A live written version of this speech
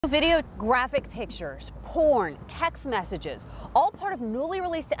Video, graphic pictures, porn, text messages, all part of newly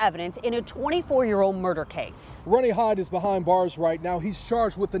released evidence in a 24-year-old murder case. Ronnie Hyde is behind bars right now. He's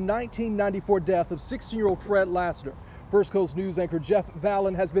charged with the 1994 death of 16-year-old Fred Lassiter. First Coast News anchor Jeff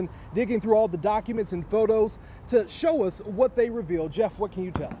Vallon has been digging through all the documents and photos to show us what they reveal. Jeff, what can you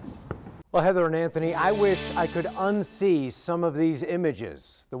tell us? Well, Heather and Anthony, I wish I could unsee some of these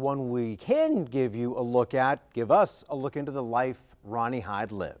images. The one we can give you a look at, give us a look into the life Ronnie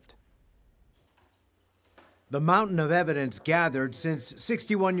Hyde lived. The mountain of evidence gathered since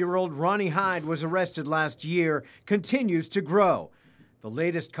 61-year-old Ronnie Hyde was arrested last year continues to grow. The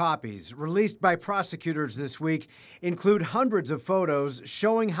latest copies, released by prosecutors this week, include hundreds of photos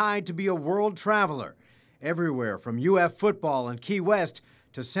showing Hyde to be a world traveler, everywhere from UF football and Key West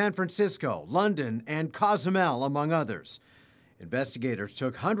to San Francisco, London, and Cozumel, among others. Investigators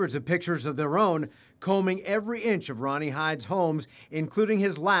took hundreds of pictures of their own, combing every inch of Ronnie Hyde's homes, including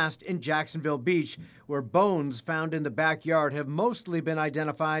his last in Jacksonville Beach, where bones found in the backyard have mostly been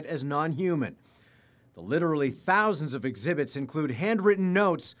identified as non-human. The literally thousands of exhibits include handwritten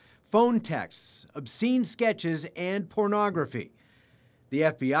notes, phone texts, obscene sketches, and pornography. The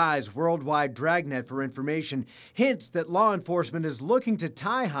FBI's worldwide dragnet for information hints that law enforcement is looking to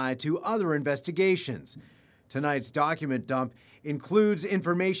tie Hyde to other investigations. Tonight's document dump includes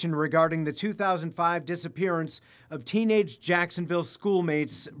information regarding the 2005 disappearance of teenage Jacksonville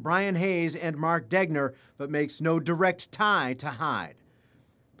schoolmates Brian Hayes and Mark Degner, but makes no direct tie to Hyde.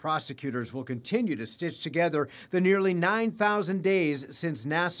 Prosecutors will continue to stitch together the nearly 9,000 days since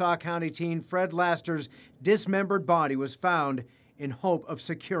Nassau County teen Fred Lassiter's dismembered body was found in hope of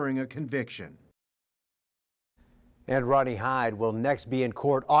securing a conviction. And Ronnie Hyde will next be in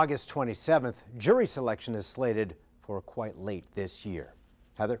court August 27th. Jury selection is slated for quite late this year.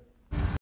 Heather?